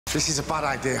This is a bad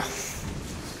idea.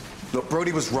 Look,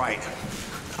 Brody was right.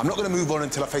 I'm not going to move on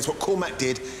until I face what Cormac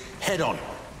did head on.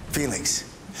 Felix,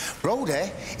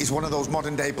 Brody is one of those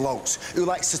modern-day blokes who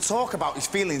likes to talk about his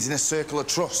feelings in a circle of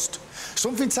trust.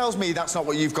 Something tells me that's not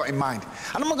what you've got in mind.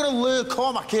 And I'm not going to lure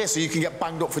Cormac here so you can get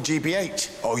banged up for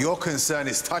GBH. Oh, your concern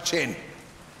is touching.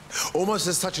 Almost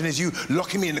as touching as you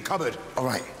locking me in the cupboard. All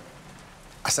right.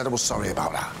 I said I was sorry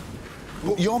about that.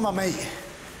 But you're my mate.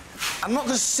 I'm not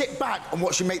going to sit back and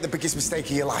watch you make the biggest mistake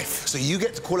of your life. So you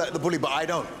get to call out the bully, but I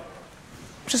don't.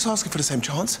 I'm just asking for the same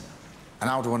chance. And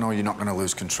how do I know you're not going to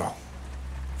lose control?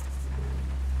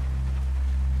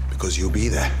 Because you'll be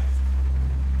there.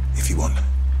 If you want.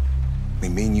 I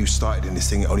mean, me and you started in this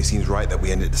thing. It only seems right that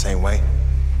we end it the same way.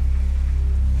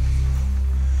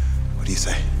 What do you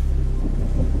say?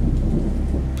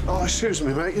 Oh, excuse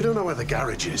me, mate. You don't know where the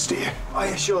garage is, do you? Oh,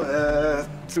 yeah, sure.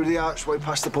 Through the archway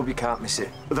past the pub, you can't miss it.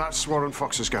 That's Warren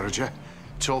Fox's garage, yeah?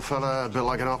 Tall fella, built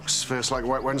like an ox, face like a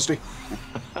wet Wednesday.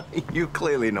 You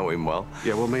clearly know him well.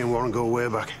 Yeah, well, me and Warren go way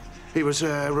back. He was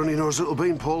running nose little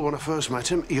beanpole when I first met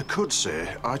him. You could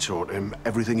say I taught him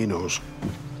everything he knows.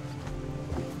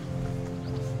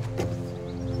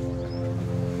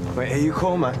 Wait, are you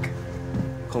Cormac?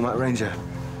 Cormac Ranger?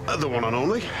 The one and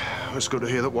only. It's good to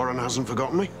hear that Warren hasn't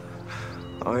forgotten me.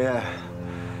 Oh, yeah.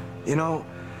 You know,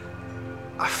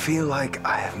 I feel like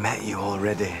I have met you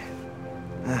already.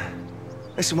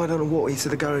 Listen, why don't I walk you to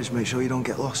the garage, make sure you don't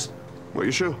get lost? Well,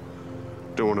 you sure?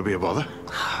 Don't want to be a bother.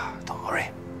 Don't worry.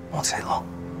 Won't take long.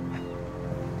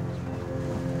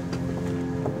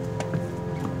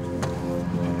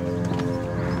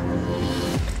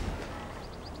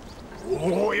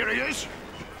 Oh, here he is.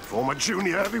 Former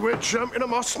junior heavyweight champion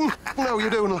of Austin. How you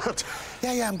doing, lad?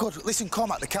 Yeah, I'm good. Listen,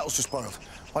 Cormac, the kettle's just boiled.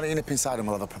 Why don't you nip inside and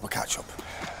we'll have a proper catch-up?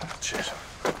 Cheers.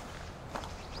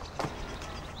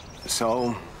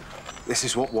 So, this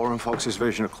is what Warren Fox's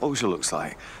version of closure looks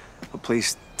like. But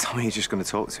please tell me you're just going to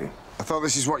talk to him. I thought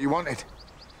this is what you wanted.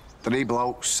 3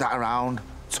 blokes sat around,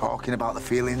 talking about the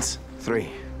feelings. 3.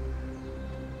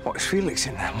 What, is Felix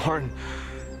in there, Warren?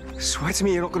 Swear to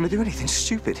me you're not going to do anything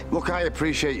stupid. Look, I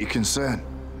appreciate your concern,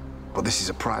 but this is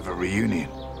a private reunion,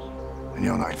 and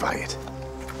you're not invited.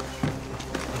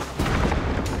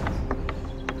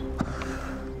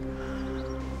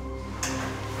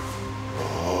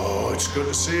 Oh, it's good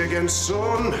to see you again,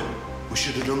 son. We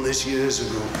should have done this years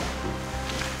ago.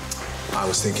 I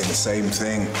was thinking the same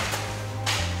thing.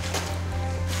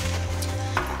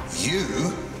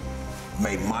 You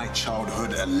made my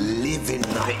childhood a living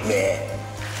nightmare.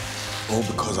 All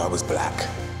because I was black.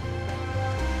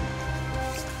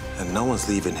 And no one's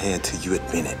leaving here till you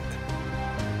admit it.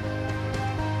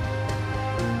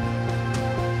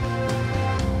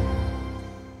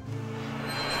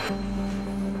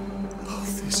 Oh,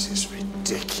 this is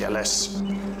ridiculous.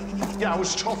 Yeah, I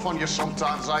was tough on you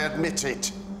sometimes, I admit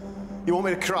it. You want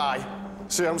me to cry?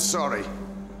 Say I'm sorry.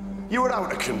 You were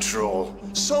out of control.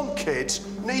 Some kids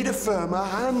need a firmer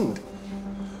hand.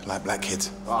 Like black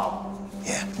kids? Oh.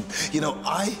 Yeah. You know,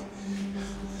 I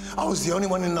was the only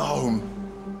one in the home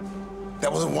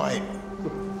that wasn't white.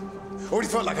 Already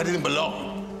felt like I didn't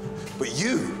belong. But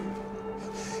you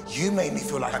made me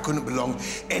feel like I couldn't belong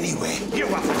anywhere. You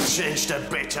haven't changed a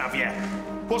bit, have you?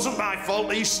 Wasn't my fault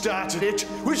that you started it.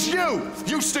 It was you.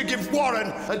 Used to give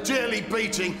Warren a daily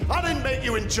beating. I didn't make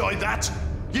you enjoy that.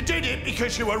 You did it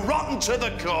because you were rotten to the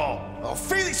core. Oh,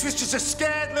 Felix was just a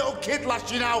scared little kid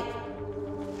lashing out.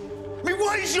 I mean,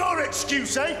 what is your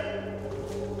excuse, eh?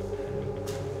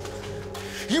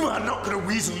 You are not going to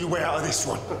weasel your way out of this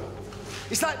one.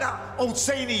 It's like that old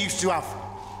saying he used to have.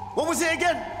 What was it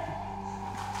again?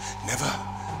 Never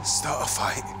start a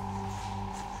fight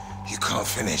you can't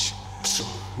finish. So,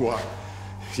 what?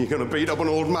 You're going to beat up an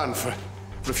old man for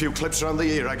a few clips around the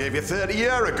ear I gave you 30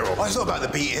 years ago? Oh, it's not about the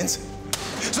beatings.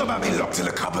 It's not about being locked in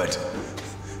a cupboard.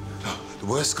 No, the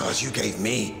worst scars you gave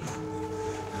me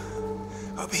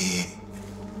are me.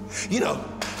 You know,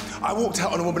 I walked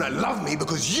out on a woman that loved me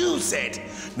because you said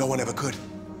no one ever could.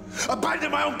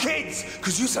 Abandoned my own kids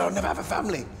because you said I'd never have a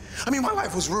family. I mean, my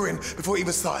life was ruined before it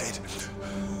even started.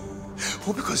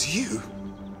 All because you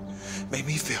made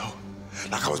me feel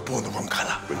like I was born the wrong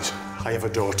color. But I have a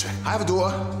daughter. I have a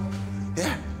daughter.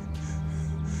 Yeah.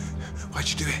 Why'd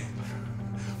you do it?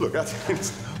 Look, I think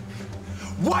it's...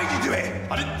 Why'd you do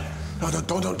it? I didn't...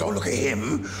 No, don't look at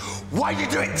him. Why'd you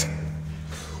do it?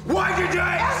 Why'd you do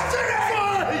it?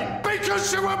 Fine!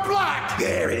 Because you were black!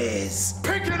 There it is.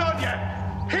 Picking on you!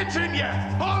 Hitting you!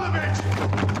 All of it!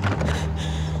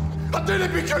 I did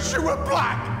it because you were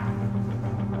black!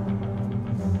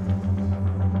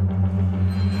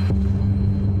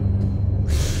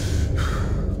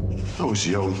 I was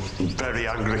young and very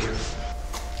angry.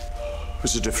 It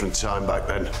was a different time back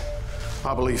then.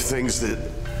 I believe things that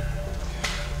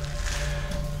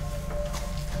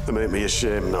make me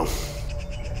ashamed now.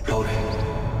 Bodie,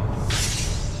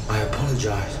 I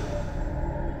apologize.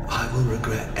 I will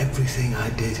regret everything I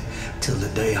did till the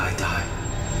day I die.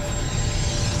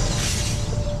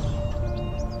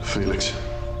 Felix,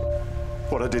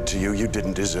 what I did to you, you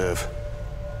didn't deserve.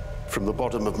 From the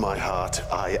bottom of my heart,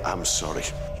 I am sorry.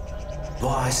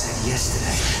 What I said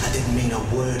yesterday, I didn't mean a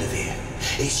word of it.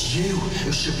 It's you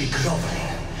who should be groveling,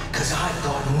 because I've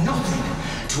got nothing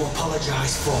to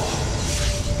apologize for.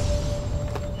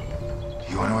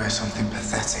 You want to hear something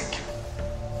pathetic?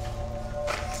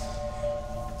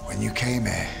 When you came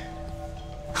here,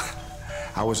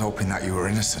 I was hoping that you were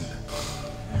innocent.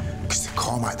 Because the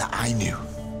Cormac that I knew,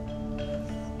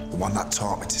 the one that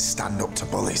taught me to stand up to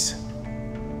bullies,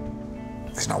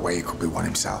 there's no way he could be one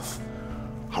himself.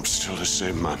 I'm still the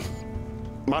same man.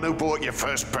 Man who bought your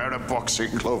first pair of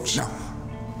boxing gloves. No.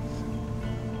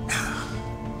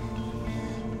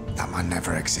 That man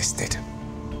never existed.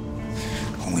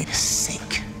 Only a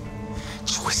sick,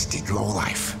 twisted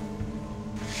lowlife.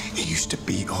 He used to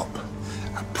beat up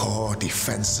a poor,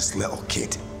 defenseless little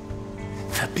kid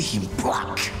for being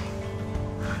black.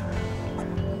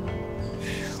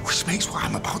 Which makes what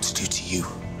I'm about to do to you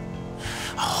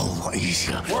a whole lot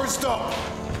easier. Warren, stop!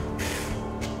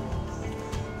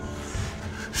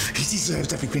 He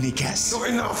deserves everything he gets. Not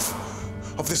enough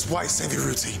of this white savior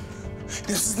routine.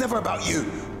 This is never about you.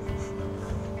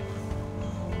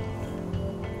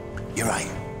 You're right.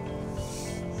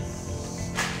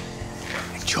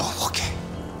 And you're lucky.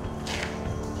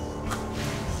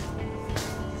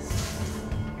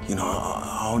 You know,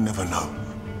 I'll never know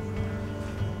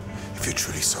if you're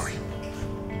truly sorry.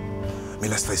 I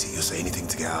mean, let's face it, you'll say anything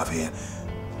to get out of here.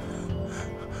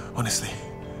 Honestly,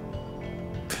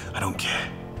 I don't care.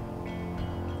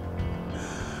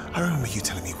 I remember you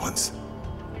telling me once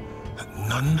that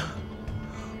none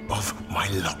of my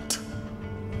lot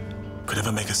could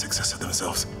ever make a success of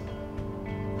themselves.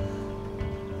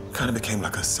 Kind of became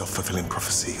like a self-fulfilling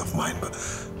prophecy of mine, but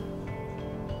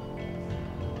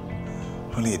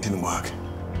only it didn't work.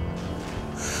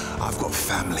 I've got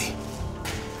family,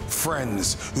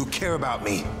 friends who care about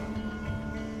me.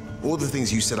 All the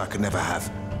things you said I could never have.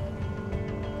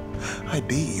 I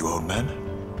beat you, old man.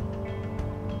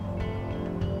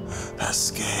 That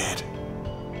scared,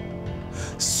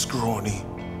 scrawny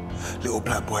little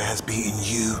black boy has beaten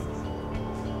you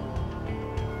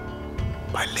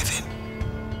by living.